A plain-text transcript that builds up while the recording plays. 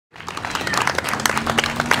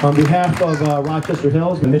On behalf of Rochester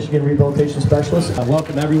Hills, the Michigan Rehabilitation Specialist, I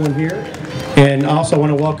welcome everyone here. And I also want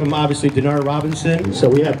to welcome, obviously, Denard Robinson. So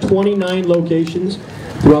we have 29 locations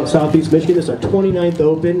throughout Southeast Michigan. This is our 29th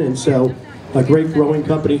open, and so a great growing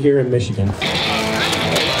company here in Michigan.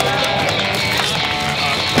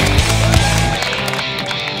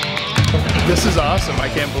 This is awesome. I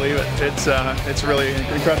can't believe it. It's really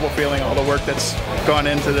an incredible feeling, all the work that's gone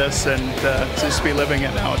into this, and to just be living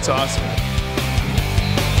it now. It's awesome.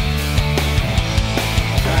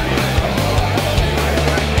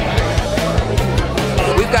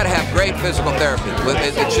 We've got to have great physical therapy.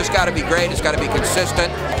 It's just got to be great. It's got to be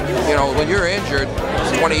consistent. You know, when you're injured,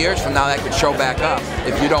 20 years from now, that could show back up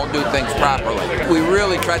if you don't do things properly. We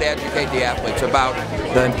really try to educate the athletes about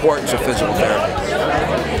the importance of physical therapy.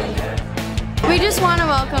 We just want to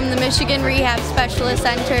welcome the Michigan Rehab Specialist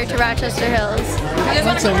Center to Rochester Hills.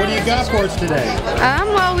 Awesome. What do you got for us today?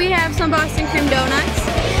 Well, we have some Boston cream donuts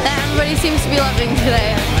that everybody seems to be loving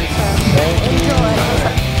today.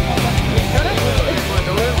 Enjoy.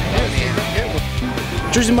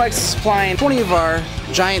 Jersey Mike's is supplying 20 of our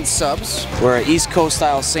giant subs. We're an East Coast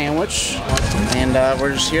style sandwich, and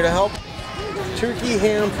we're just here to help. Turkey,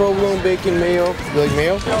 ham, provolone, bacon, mayo. You like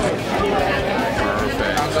mayo?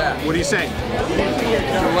 What do you say?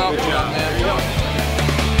 You're welcome.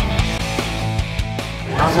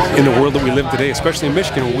 In the world that we live today, especially in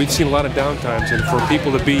Michigan, where we've seen a lot of downtimes, and for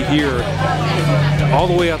people to be here all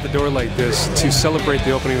the way out the door like this to celebrate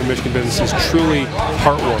the opening of the Michigan business is truly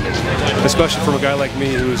heartwarming, especially from a guy like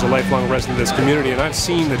me who's a lifelong resident of this community, and I've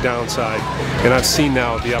seen the downside and I've seen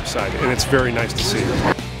now the upside, and it's very nice to see.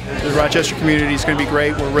 The Rochester community is going to be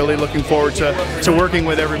great. We're really looking forward to working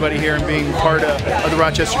with everybody here and being part of the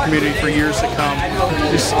Rochester community for years to come.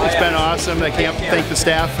 It's been awesome. I can't thank the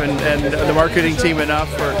staff and the marketing team enough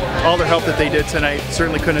for all their help that they did tonight.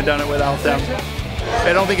 Certainly couldn't have done it without them.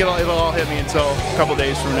 I don't think it'll all hit me until a couple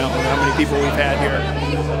days from now, how many people we've had here.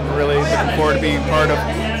 We're really looking forward to being part of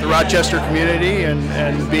the Rochester community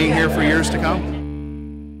and being here for years to come.